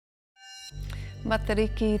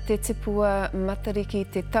Matariki te tipua,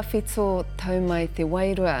 matariki te tawhito, tau mai te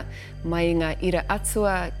wairua, mai ngā ira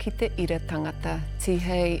atua ki te ira tangata,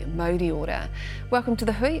 tihei Māori ora. Welcome to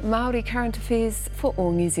the Hui, Māori Current Affairs for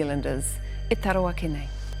all New Zealanders. E taro ake nei.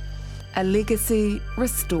 A legacy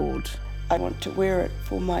restored. I want to wear it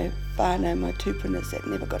for my whānau, my tūpunas that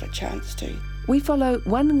never got a chance to. We follow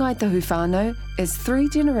one Ngāi Tahu whānau as 3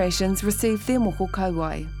 generations receive their moko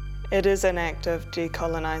kauae. It is an act of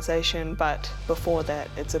decolonisation, but before that,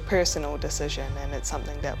 it's a personal decision and it's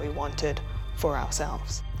something that we wanted for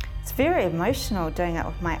ourselves. It's very emotional doing it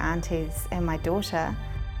with my aunties and my daughter.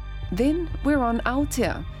 Then we're on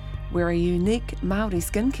Aotea, where a unique Māori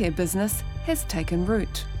skincare business has taken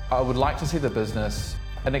root. I would like to see the business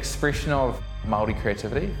an expression of Māori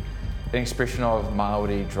creativity, an expression of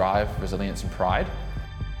Māori drive, resilience and pride.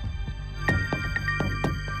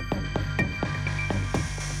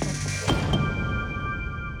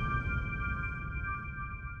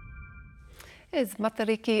 As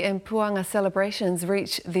Matariki and Puanga celebrations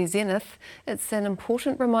reach their zenith, it's an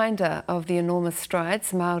important reminder of the enormous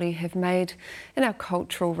strides Māori have made in our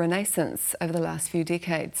cultural renaissance over the last few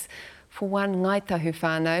decades. For one Ngāi Tahu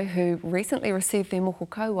whānau who recently received their moko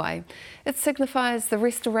kauae, it signifies the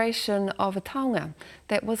restoration of a taonga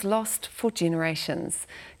that was lost for generations.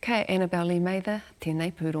 Kei Annabelle Meither,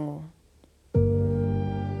 tēnei pūrongo.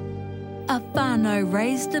 A whānau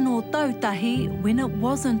raised in o tautahi when it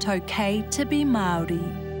wasn't okay to be Māori.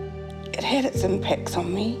 It had its impacts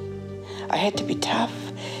on me. I had to be tough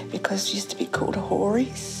because I used to be called a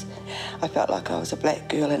horis. I felt like I was a black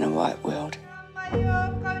girl in a white world.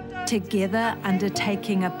 Together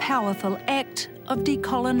undertaking a powerful act of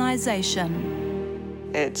decolonisation.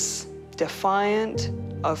 It's defiant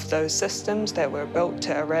of those systems that were built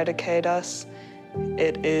to eradicate us.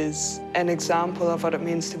 It is an example of what it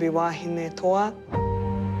means to be wahine toa,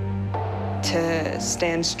 to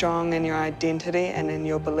stand strong in your identity and in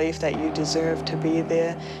your belief that you deserve to be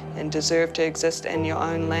there and deserve to exist in your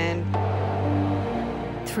own land.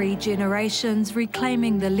 3 generations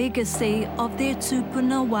reclaiming the legacy of their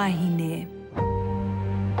tūpuna wahine.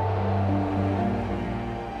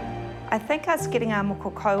 I think us getting our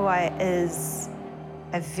moko kauae is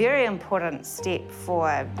a very important step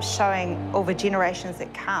for showing all the generations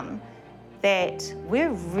that come that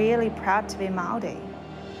we're really proud to be Māori.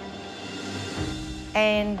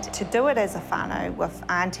 And to do it as a whānau with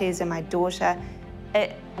aunties and my daughter,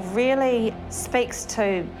 it really speaks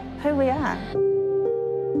to who we are.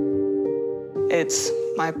 It's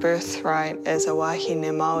my birthright as a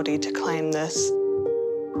wahine Māori to claim this.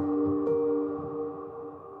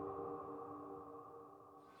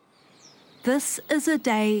 This is a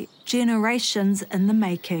day generations in the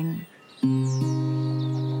making.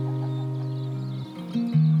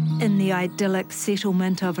 In the idyllic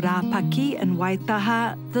settlement of Rāpaki in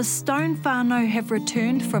Waitaha, the stone whānau have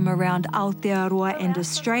returned from around Aotearoa and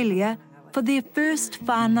Australia for their first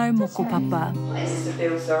whānau mokopapa. I used to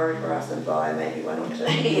feel sorry for us and buy maybe 1 or 2.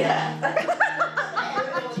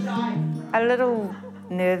 A little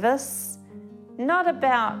nervous, not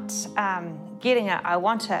about getting it, I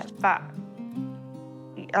want it, but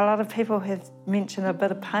a lot of people have mentioned a bit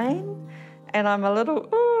of pain, and I'm a little,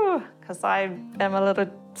 because I am a little,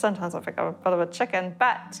 sometimes I think I'm a bit of a chicken,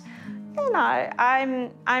 but, you know,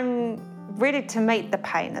 I'm ready to meet the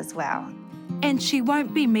pain as well. And she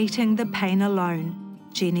won't be meeting the pain alone.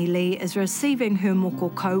 Jenny Lee is receiving her moko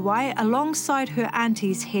kauae alongside her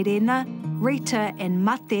aunties Helena, Rita and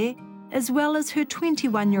Mate, as well as her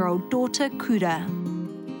 21-year-old daughter Kura.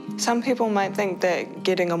 Some people might think that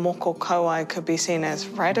getting a moko kauae could be seen as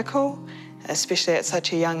radical, especially at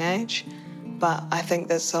such a young age, but I think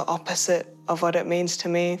that's the opposite of what it means to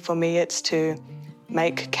me. For me, it's to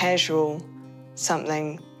make casual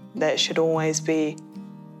something that should always be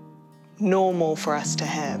normal for us to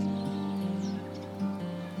have.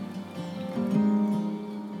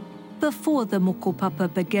 Before the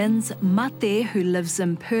mokopapa begins, Mate, who lives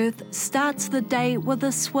in Perth, starts the day with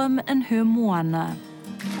a swim in her moana.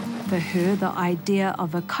 For her, the idea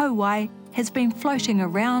of a kauae has been floating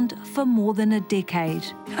around for more than a decade.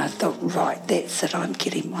 And I thought, right, that's it, I'm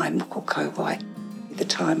getting my moko kauae. The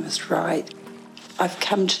time is right. I've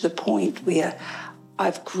come to the point where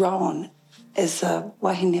I've grown as a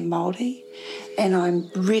wahine Māori, and I'm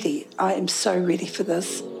ready. I am so ready for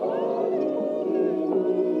this.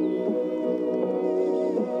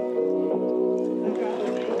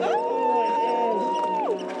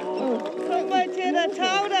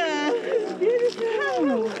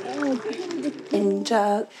 And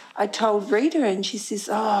I told Rita, and she says,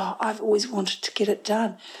 I've always wanted to get it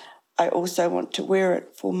done. I also want to wear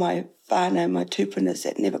it for my whānau, my tūpunas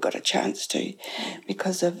that never got a chance to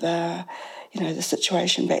because of, the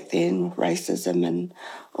situation back then, racism and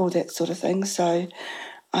all that sort of thing. So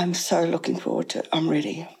I'm so looking forward to it. I'm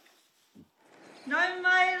ready. No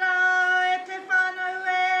mai rā e te whānau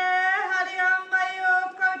e, hari a mai o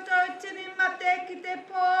koutou tiri mate ki te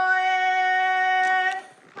poe.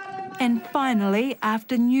 And finally,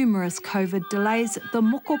 after numerous COVID delays, the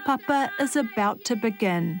mokopapa is about to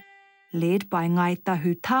begin, led by Ngāi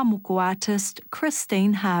Tahu tāmoko artist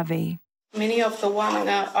Christine Harvey. Many of the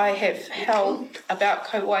wānanga I have held about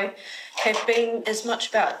kauae have been as much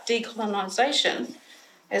about decolonisation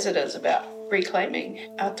as it is about reclaiming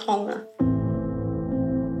our tonga.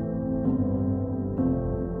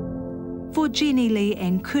 For Jenny Lee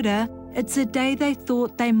and Kura, it's a day they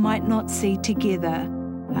thought they might not see together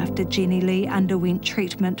after Jenny Lee underwent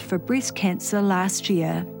treatment for breast cancer last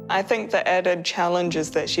year. I think the added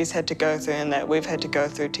challenges that she's had to go through and that we've had to go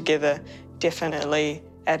through together definitely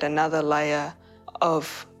add another layer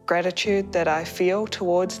of gratitude that I feel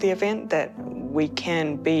towards the event, that we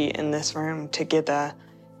can be in this room together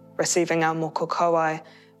receiving our moko kauae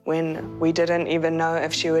when we didn't even know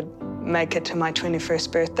if she would make it to my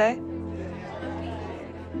 21st birthday.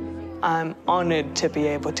 I'm honoured to be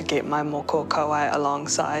able to get my moko kauae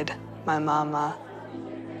alongside my mama.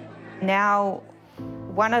 Now,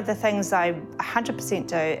 one of the things I 100%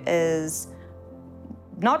 do is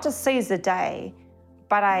not just seize the day,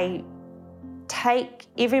 but I take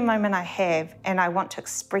every moment I have and I want to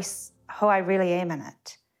express who I really am in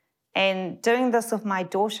it. And doing this with my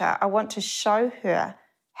daughter, I want to show her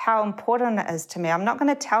how important it is to me. I'm not going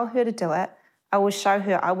to tell her to do it. I will show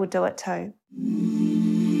her I will do it too.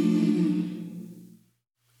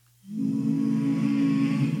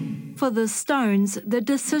 For the Stones, the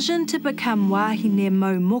decision to become wāhine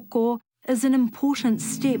mau moko is an important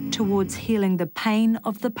step towards healing the pain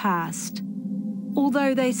of the past.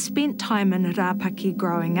 Although they spent time in Rapaki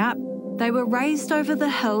growing up, they were raised over the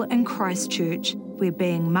hill in Christchurch, where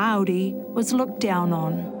being Māori was looked down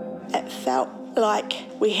on. It felt like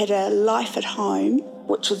we had a life at home,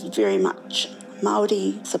 which was very much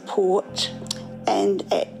Māori support, and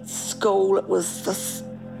at school it was this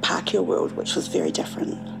Pākehā world, which was very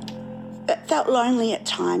different. It felt lonely at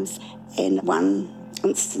times, and one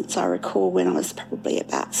instance I recall when I was probably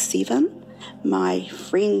about 7, my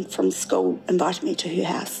friend from school invited me to her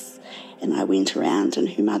house, and I went around and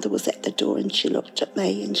her mother was at the door and she looked at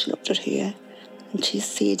me and she looked at her and she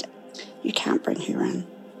said, "You can't bring her in.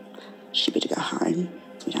 She better go home.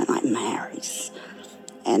 We don't like Maoris."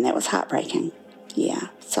 And that was heartbreaking, yeah.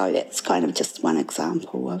 So that's kind of just one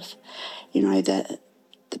example of,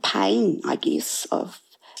 the pain, I guess, of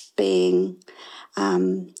being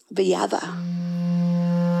the other.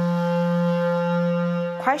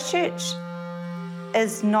 Christchurch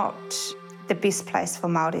is not the best place for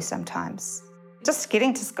Māori sometimes. Just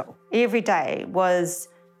getting to school every day was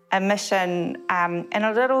a mission and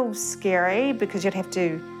a little scary because you'd have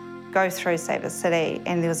to go through, say, the city,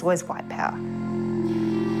 and there was always white power.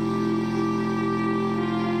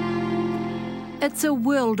 It's a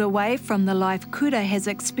world away from the life Kura has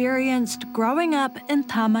experienced growing up in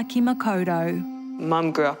Tāmaki Makaurau.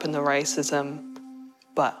 Mum grew up in the racism,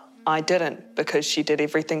 but I didn't, because she did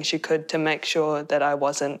everything she could to make sure that I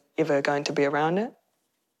wasn't ever going to be around it.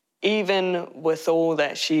 Even with all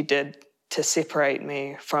that she did to separate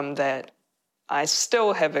me from that, I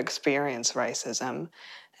still have experienced racism,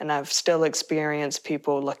 and I've still experienced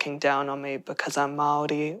people looking down on me because I'm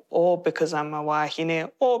Māori, or because I'm a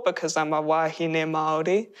wāhine, or because I'm a wāhine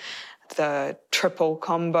Māori. The triple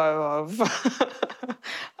combo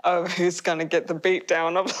of who's going to get the beat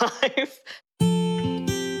down of life.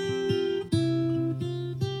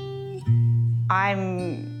 I'm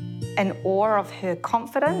in awe of her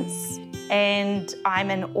confidence, and I'm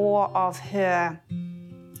in awe of her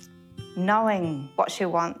knowing what she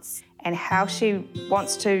wants and how she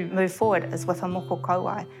wants to move forward is with a moko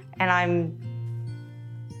kauae. And I'm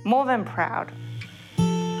more than proud.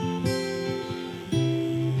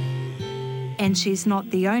 And she's not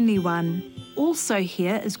the only one. Also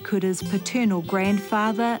here is Kura's paternal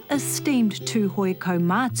grandfather, esteemed tūhoi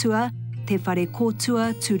kaumātua, Te Whare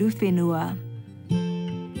Kotua Turuwhenua.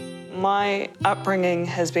 My upbringing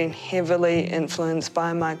has been heavily influenced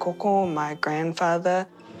by my koko, my grandfather.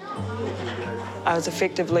 I was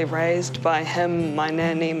effectively raised by him, my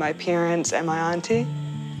nanny, my parents, and my auntie.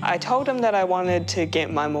 I told him that I wanted to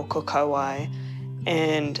get my moko kauae,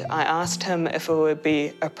 and I asked him if it would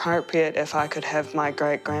be appropriate if I could have my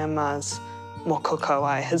great-grandma's moko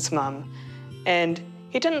kauae, his mum. And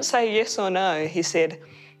he didn't say yes or no. He said,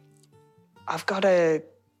 "I've got to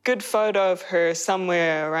good photo of her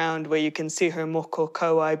somewhere around where you can see her moko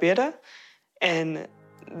kauae better. And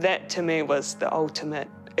that to me was the ultimate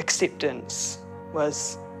acceptance,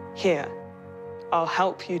 was here, I'll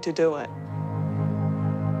help you to do it.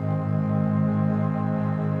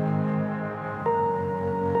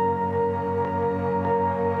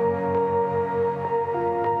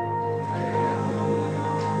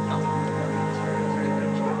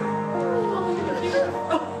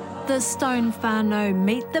 The stone whānau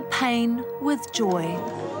meet the pain with joy.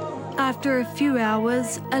 After a few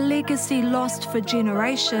hours, a legacy lost for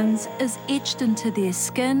generations is etched into their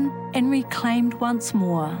skin and reclaimed once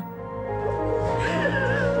more.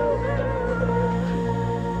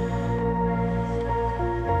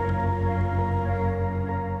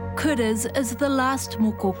 Kuras is the last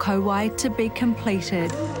moko kauae to be completed.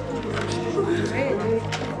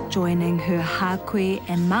 Joining her hākoe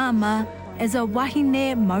and mama as a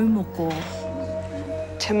wahine maumoko.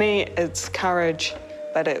 To me, it's courage,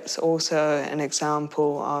 but it's also an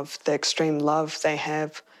example of the extreme love they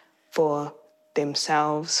have for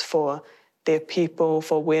themselves, for their people,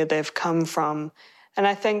 for where they've come from. And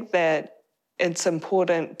I think that it's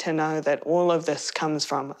important to know that all of this comes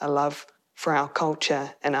from a love for our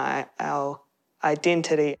culture and our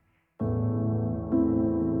identity.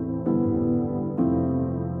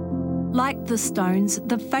 Like the stones,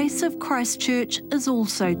 the face of Christchurch is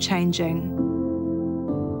also changing.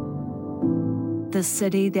 The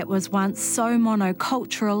city that was once so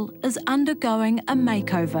monocultural is undergoing a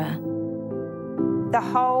makeover. The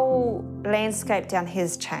whole landscape down here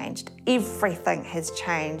has changed. Everything has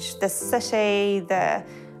changed. The city, the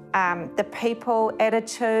people,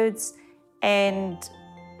 attitudes, and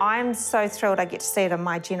I'm so thrilled I get to see it in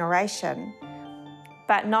my generation.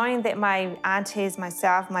 But knowing that my aunties,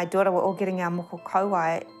 myself, my daughter, were all getting our moko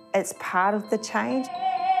kauae, it's part of the change.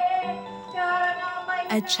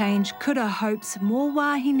 A change Kura hopes more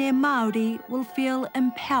wahine Māori will feel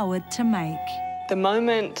empowered to make. The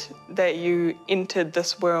moment that you entered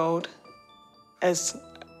this world as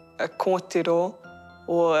a kōtero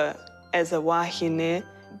or as a wahine,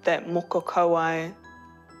 that moko kauae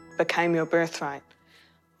became your birthright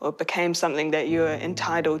or became something that you are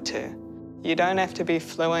entitled to. You don't have to be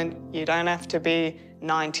fluent, you don't have to be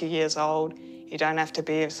 90 years old, you don't have to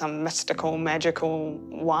be some mystical, magical,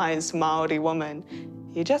 wise Māori woman.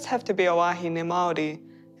 You just have to be a wahine Māori,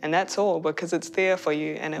 and that's all, because it's there for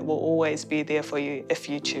you and it will always be there for you if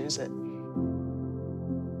you choose it.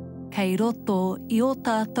 Kei roto I o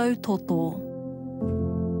tātou toto.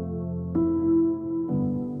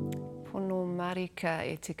 Marika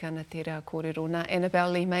e tikana te rā kōrero nā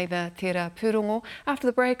Annabelle Lee Mather te rā pūrongo. After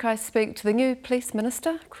the break, I speak to the new Police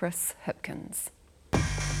Minister, Chris Hipkins.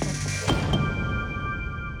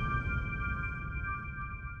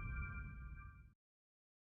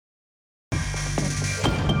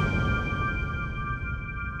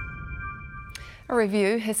 A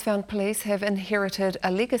review has found police have inherited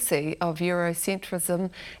a legacy of Eurocentrism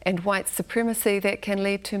and white supremacy that can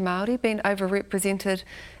lead to Māori being overrepresented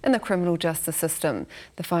in the criminal justice system.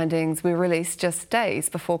 The findings were released just days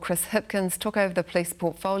before Chris Hipkins took over the police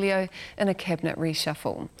portfolio in a cabinet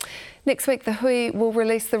reshuffle. Next week, the Hui will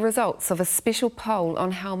release the results of a special poll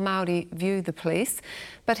on how Māori view the police.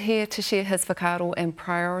 But here to share his whakaaro and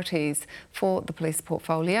priorities for the police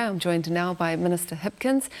portfolio, I'm joined now by Minister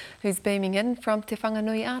Hipkins, who's beaming in from Te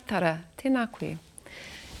Whanganui Ātara. Tēnā koe.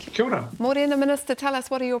 Kia ora. Morena Minister, tell us,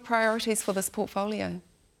 what are your priorities for this portfolio?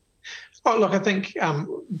 Oh, look, I think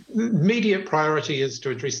immediate priority is to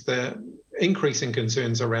address the increasing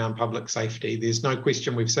concerns around public safety. There's no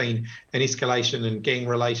question we've seen an escalation in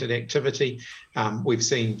gang-related activity. We've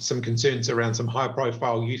seen some concerns around some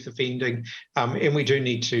high-profile youth offending, and we do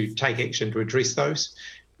need to take action to address those.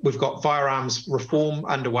 We've got firearms reform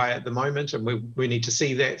underway at the moment, and we need to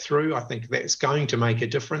see that through. I think that's going to make a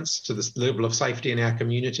difference to this level of safety in our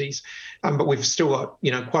communities. But we've still got,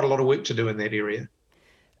 quite a lot of work to do in that area.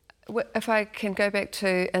 If I can go back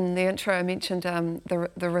to, in the intro, I mentioned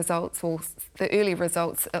the results, or the early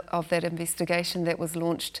results of that investigation that was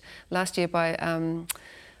launched last year by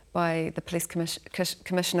the Police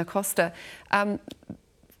Commissioner Costa.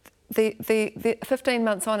 The 15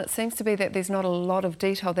 months on, it seems to be that there's not a lot of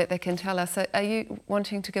detail that they can tell us. So are you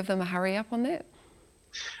wanting to give them a hurry up on that?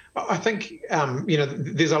 I think,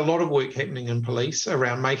 there's a lot of work happening in police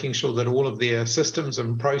around making sure that all of their systems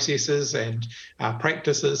and processes and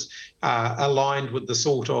practices are aligned with the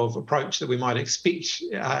sort of approach that we might expect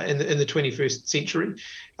in the 21st century.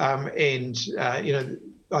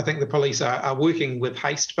 I think the police are working with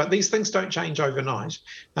haste, but these things don't change overnight.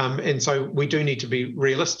 And so we do need to be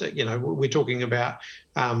realistic. We're talking about,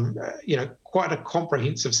 quite a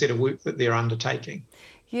comprehensive set of work that they're undertaking.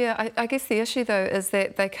 Yeah, I guess the issue, though, is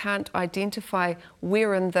that they can't identify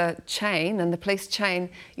where in the chain, in the police chain,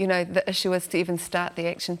 the issue is to even start the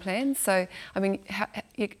action plan. So, I mean,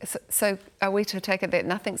 so are we to take it that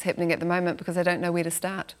nothing's happening at the moment because they don't know where to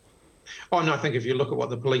start? Oh, no, I think if you look at what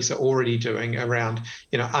the police are already doing around,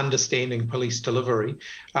 understanding police delivery,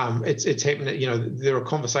 it's happening, there are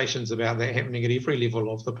conversations about that happening at every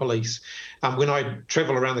level of the police. When I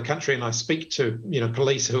travel around the country and I speak to,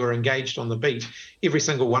 police who are engaged on the beat, every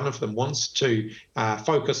single one of them wants to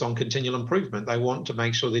focus on continual improvement. They want to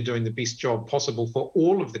make sure they're doing the best job possible for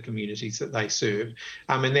all of the communities that they serve.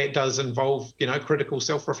 And that does involve, critical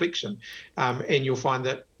self-reflection. And you'll find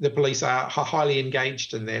that the police are highly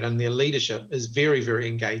engaged in that, and their leadership is very, very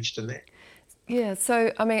engaged in that. Yeah,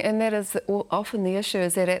 so, I mean, and that is often the issue,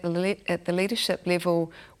 is that at the leadership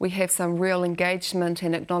level, we have some real engagement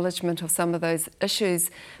and acknowledgement of some of those issues,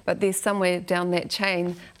 but there's somewhere down that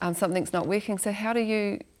chain, something's not working. So how do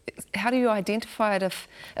you identify it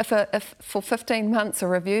if for 15 months a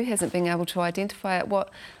review hasn't been able to identify it?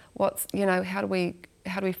 How do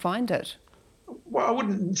we find it? Well, I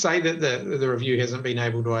wouldn't say that the review hasn't been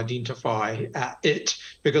able to identify it,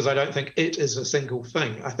 because I don't think it is a single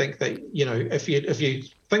thing. I think that, if you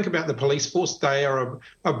think about the police force, they are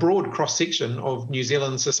a broad cross-section of New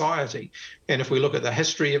Zealand society. And if we look at the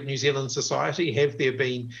history of New Zealand society, have there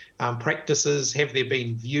been practices, have there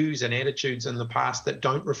been views and attitudes in the past that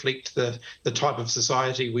don't reflect the type of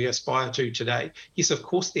society we aspire to today? Yes, of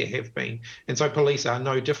course there have been. And so police are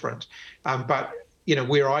no different. But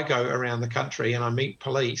where I go around the country and I meet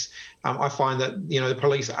police, I find that, the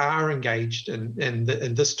police are engaged in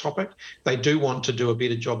this topic. They do want to do a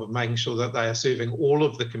better job of making sure that they are serving all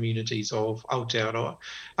of the communities of Aotearoa.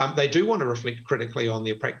 They do want to reflect critically on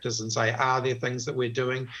their practice and say, are there things that we're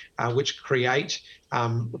doing which create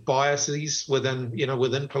biases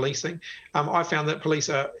within policing? I found that police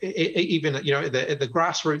are, even at the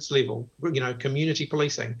grassroots level, community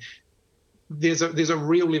policing, there's a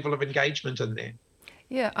real level of engagement in there.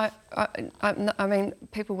 Yeah, I mean,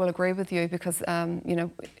 people will agree with you because,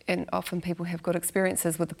 and often people have good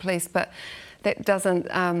experiences with the police, but that doesn't,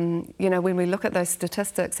 when we look at those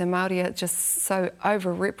statistics, and Māori are just so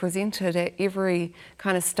overrepresented at every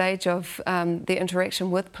kind of stage of their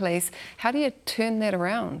interaction with police. How do you turn that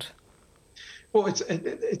around? Well,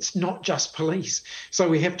 it's not just police. So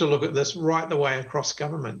we have to look at this right the way across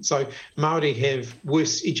government. So Māori have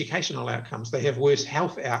worse educational outcomes. They have worse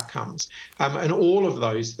health outcomes. And all of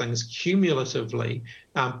those things cumulatively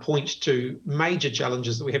point to major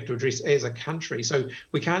challenges that we have to address as a country. So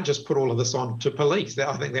we can't just put all of this on to police.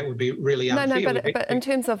 I think that would be really unfair. No, but in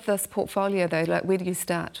terms of this portfolio, though, where do you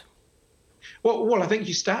start? Well, I think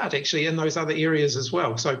you start actually in those other areas as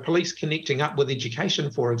well. So police connecting up with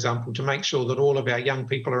education, for example, to make sure that all of our young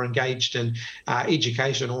people are engaged in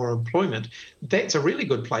education or employment. That's a really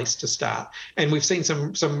good place to start. And we've seen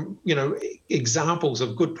some examples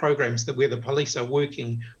of good programs where the police are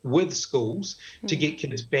working with schools to get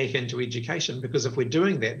kids back into education, because if we're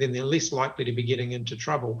doing that, then they're less likely to be getting into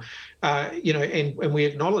trouble. And we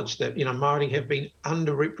acknowledge that, Māori have been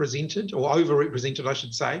underrepresented, or overrepresented, I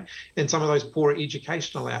should say, in some of those poor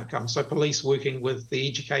educational outcomes. So police working with the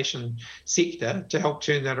education sector to help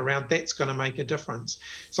turn that around, that's going to make a difference.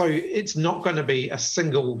 So it's not going to be a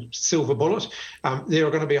single silver bullet. There are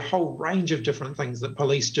going to be a whole range of different things that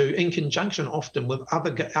police do in conjunction often with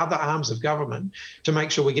other arms of government to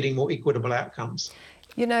make sure we're getting more equitable outcomes.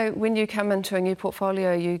 When you come into a new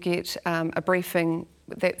portfolio, you get a briefing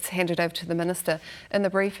that's handed over to the Minister. In the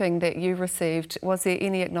briefing that you received, was there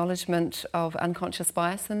any acknowledgement of unconscious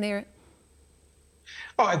bias in there?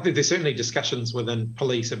 Oh, there's certainly discussions within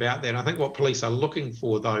police about that. I think what police are looking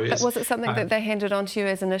for, though, is... But was it something that they handed on to you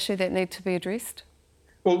as an issue that needs to be addressed?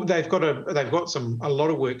 Well, they've got a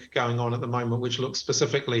lot of work going on at the moment, which looks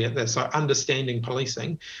specifically at this. So understanding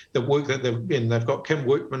policing, the work that they've got Kim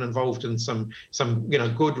Workman involved in some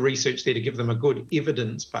good research there to give them a good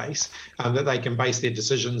evidence base that they can base their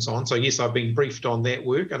decisions on. So yes, I've been briefed on that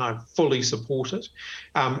work and I fully support it.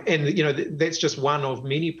 And that's just one of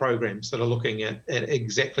many programs that are looking at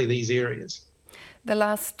exactly these areas. The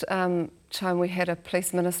last time we had a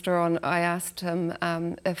police minister on, I asked him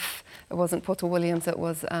if it wasn't Poto Williams, it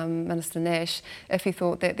was Minister Nash, if he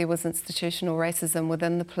thought that there was institutional racism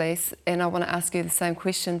within the police. And I want to ask you the same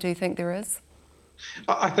question. Do you think there is?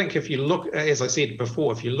 I think if you look, as I said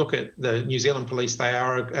before, if you look at the New Zealand police, they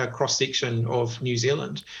are a cross-section of New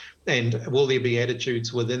Zealand. And will there be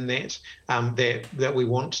attitudes within that that we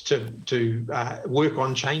want to work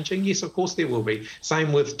on changing? Yes, of course there will be.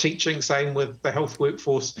 Same with teaching, same with the health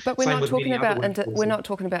workforce. But we're not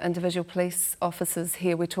talking about individual police officers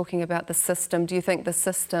here. We're talking about the system. Do you think the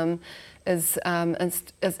system has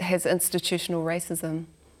institutional racism?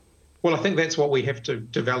 Well, I think that's what we have to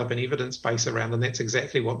develop an evidence base around, and that's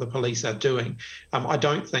exactly what the police are doing. I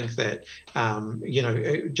don't think that,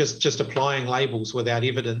 just applying labels without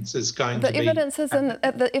evidence is going to be...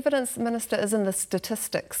 The evidence, Minister, is in the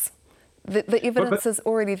statistics. The evidence is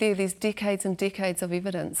already there. There's decades and decades of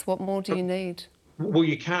evidence. What more do you need? Well,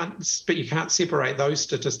 you can't separate those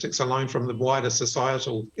statistics alone from the wider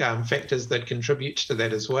societal factors that contribute to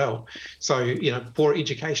that as well. So, poor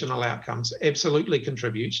educational outcomes absolutely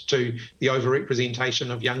contribute to the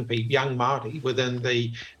overrepresentation of young Māori within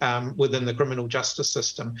the criminal justice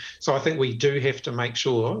system. So I think we do have to make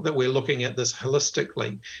sure that we're looking at this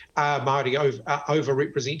holistically. Are Māori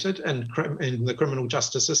overrepresented in the criminal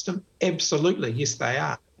justice system? Absolutely, yes, they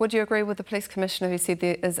are. Would you agree with the police commissioner who said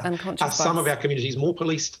there is unconscious bias? Some of our communities more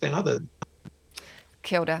policed than others.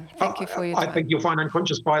 Kia ora. Thank you for your time. I think you'll find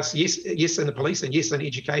unconscious bias, yes in the police, and yes in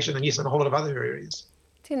education, and yes in a whole lot of other areas.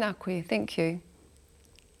 Tēnā koe, thank you.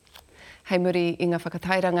 Hei muri i ngā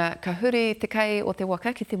whakatairanga, ka huri te kai o te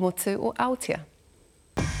waka ki te motu o Aotea.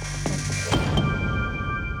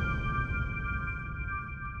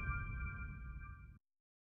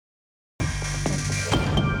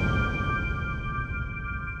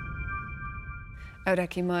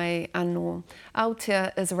 Auraki mai anō.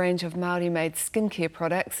 Aotea is a range of Māori-made skincare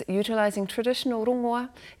products utilising traditional rongoa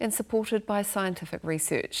and supported by scientific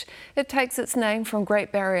research. It takes its name from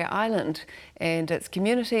Great Barrier Island, and its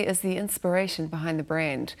community is the inspiration behind the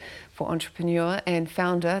brand. For entrepreneur and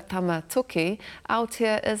founder Tama Toki,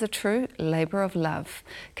 Aotea is a true labour of love.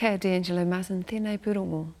 Kei D'Angelo Martin, tēnei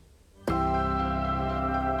pūrongo.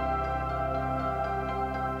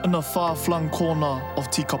 In a far-flung corner of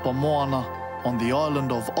Tikapa Moana, on the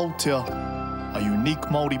island of Aotea, a unique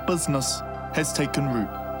Māori business has taken root.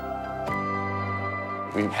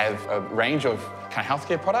 We have a range of kind of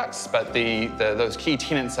healthcare products, but those key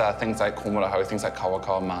tenets are things like komuraho, things like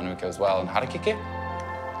kauae, manuka as well, and harakeke.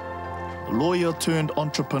 Lawyer turned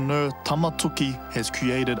entrepreneur Tama Toki has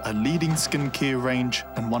created a leading skincare range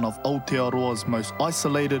in one of Aotearoa's most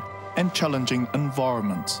isolated and challenging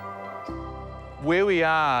environments. Where we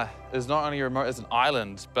are is not only remote as an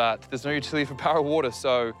island, but there's no utility for power or water.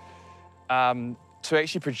 So to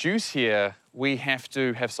actually produce here, we have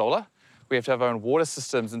to have solar. We have to have our own water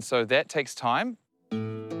systems, and so that takes time.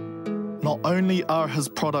 Not only are his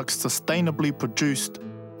products sustainably produced,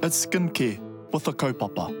 it's skincare with a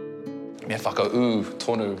kaupapa. Me whakau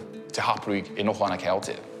tonu te hapuri e noho ana ki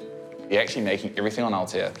Aotea. We're actually making everything on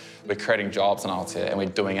Aotea. We're creating jobs on Aotea, and we're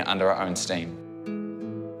doing it under our own steam.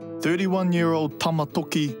 31-year-old Tama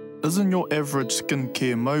Toki isn't your average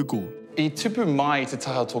skincare mogul. I tupu mai te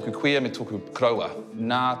taha tōku kuia me tōku kraua.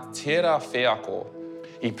 Nā tērā wheako,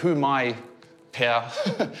 I pū mai pēr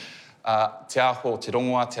te aho te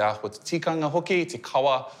rongoa, te aho te tikanga hoki, te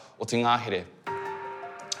kawa o te ngāhere.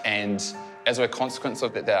 And as a consequence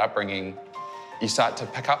of that upbringing, you start to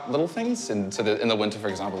pick up little things. And so in the winter, for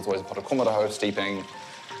example, there's always a pot of komuraho, steeping,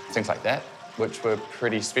 things like that, which were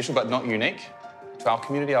pretty special but not unique to our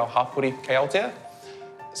community, our hapori kei Aotea.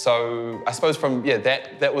 So I suppose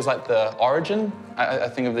that was like the origin, I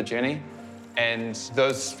think, of the journey. And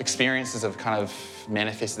those experiences have kind of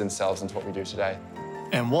manifested themselves into what we do today.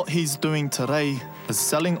 And what he's doing today is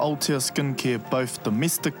selling Aotea skincare both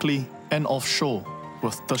domestically and offshore,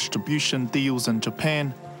 with distribution deals in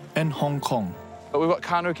Japan and Hong Kong. But we've got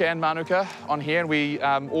kānuka and manuka on here, and we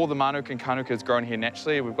all the manuka and kānuka is grown here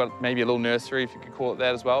naturally. We've got maybe a little nursery, if you could call it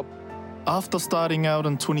that as well. After starting out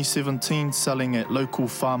in 2017 selling at local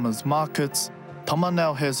farmers markets, Tama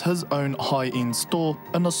now has his own high-end store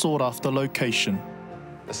in a sought-after location.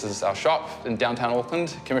 This is our shop in downtown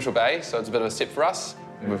Auckland, Commercial Bay, so it's a bit of a step for us.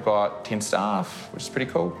 We've got 10 staff, which is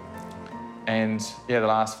pretty cool. And yeah, the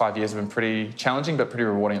last 5 years have been pretty challenging, but pretty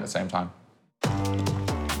rewarding at the same time.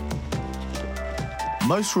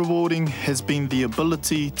 Most rewarding has been the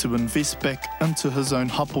ability to invest back into his own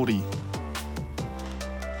hapori.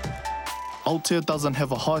 Aotea doesn't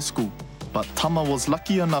have a high school, but Tama was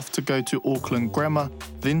lucky enough to go to Auckland Grammar,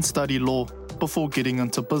 then study law before getting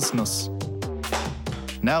into business.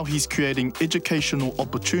 Now he's creating educational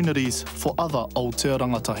opportunities for other Aotea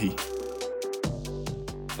rangatahi.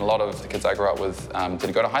 A lot of the kids I grew up with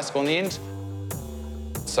didn't go to high school in the end.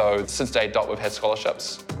 So since day dot, we've had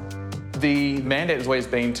scholarships. The mandate has always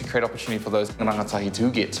been to create opportunity for those rangatahi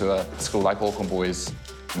to get to a school like Auckland Boys,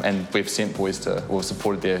 and we've sent boys to, or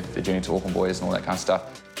supported their journey to Auckland Boys and all that kind of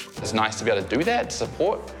stuff. It's nice to be able to do that, to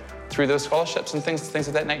support through those scholarships and things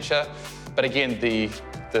of that nature. But again, the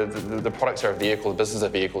products are a vehicle, the business is a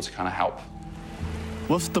vehicle to kind of help.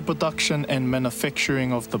 With the production and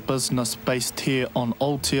manufacturing of the business based here on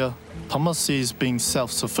Aotea, Tama says being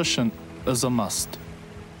self-sufficient is a must.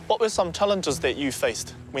 What were some challenges that you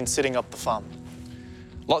faced when setting up the farm?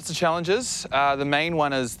 Lots of challenges. The main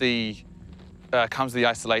one is comes the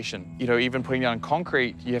isolation. You know, even putting down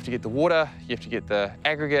concrete, you have to get the water, you have to get the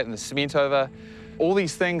aggregate and the cement over. All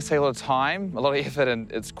these things take a lot of time, a lot of effort,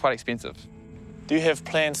 and it's quite expensive. Do you have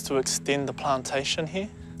plans to extend the plantation here?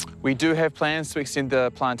 We do have plans to extend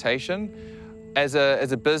the plantation. As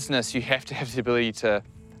a business, you have to have the ability to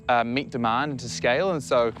meet demand and to scale, and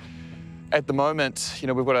so at the moment, you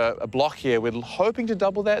know, we've got a block here. We're hoping to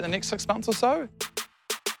double that in the next 6 months or so.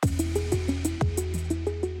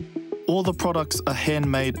 All the products are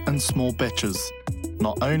handmade in small batches.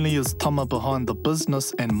 Not only is Tama behind the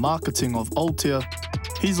business and marketing of Aotea,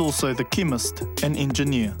 he's also the chemist and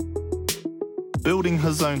engineer, building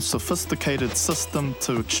his own sophisticated system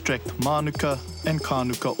to extract mānuka and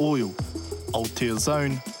kānuka oil, Aotea's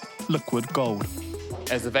own liquid gold.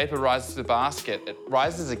 As the vapour rises through the basket, it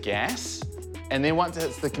rises as a gas, and then once it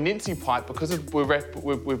hits the condensing pipe, because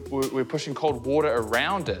we're pushing cold water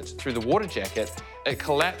around it through the water jacket, it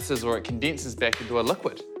collapses or it condenses back into a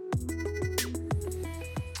liquid.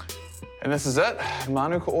 And this is it,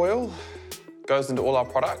 mānuka oil goes into all our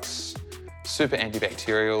products. Super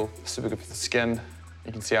antibacterial, super good for the skin.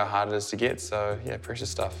 You can see how hard it is to get, so yeah, precious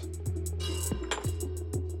stuff.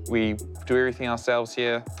 We do everything ourselves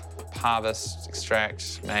here, harvest,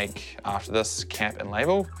 extract, make, after this, cap and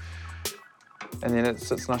label. And then it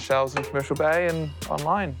sits on our shelves in Commercial Bay and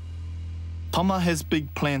online. Tama has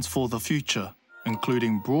big plans for the future,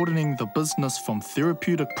 including broadening the business from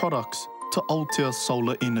therapeutic products to Aotea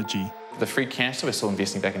solar energy. The free cash, we're still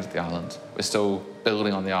investing back into the island. We're still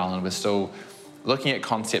building on the island. We're still looking at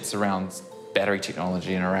concepts around battery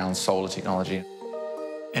technology and around solar technology.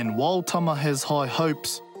 And while Tama has high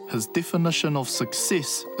hopes, his definition of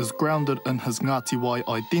success is grounded in his Ngāti Wai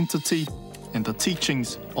identity and the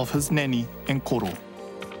teachings of his nani and koro.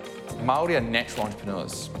 Māori are natural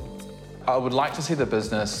entrepreneurs. I would like to see the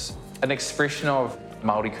business an expression of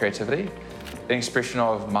Māori creativity, an expression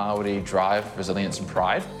of Māori drive, resilience and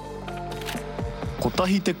pride. Ko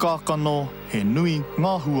tahi te kākano, he nui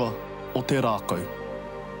ngā hua o te rākau.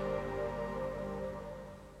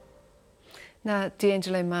 Nā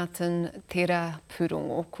D'Angelo Martin, tērā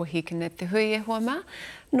pūrongo, ko hikina te hui e hoa mā,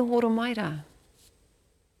 no horo mai rā.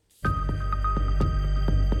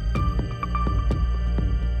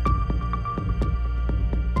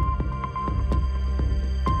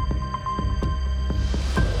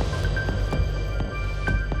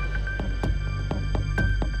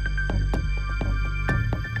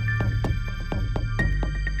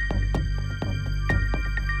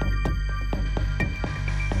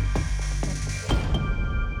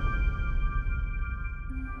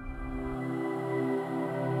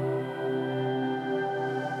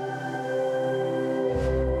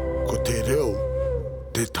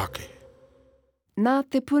 Nā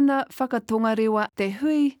te puna whakatongarewa te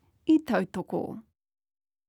hui I tautoko.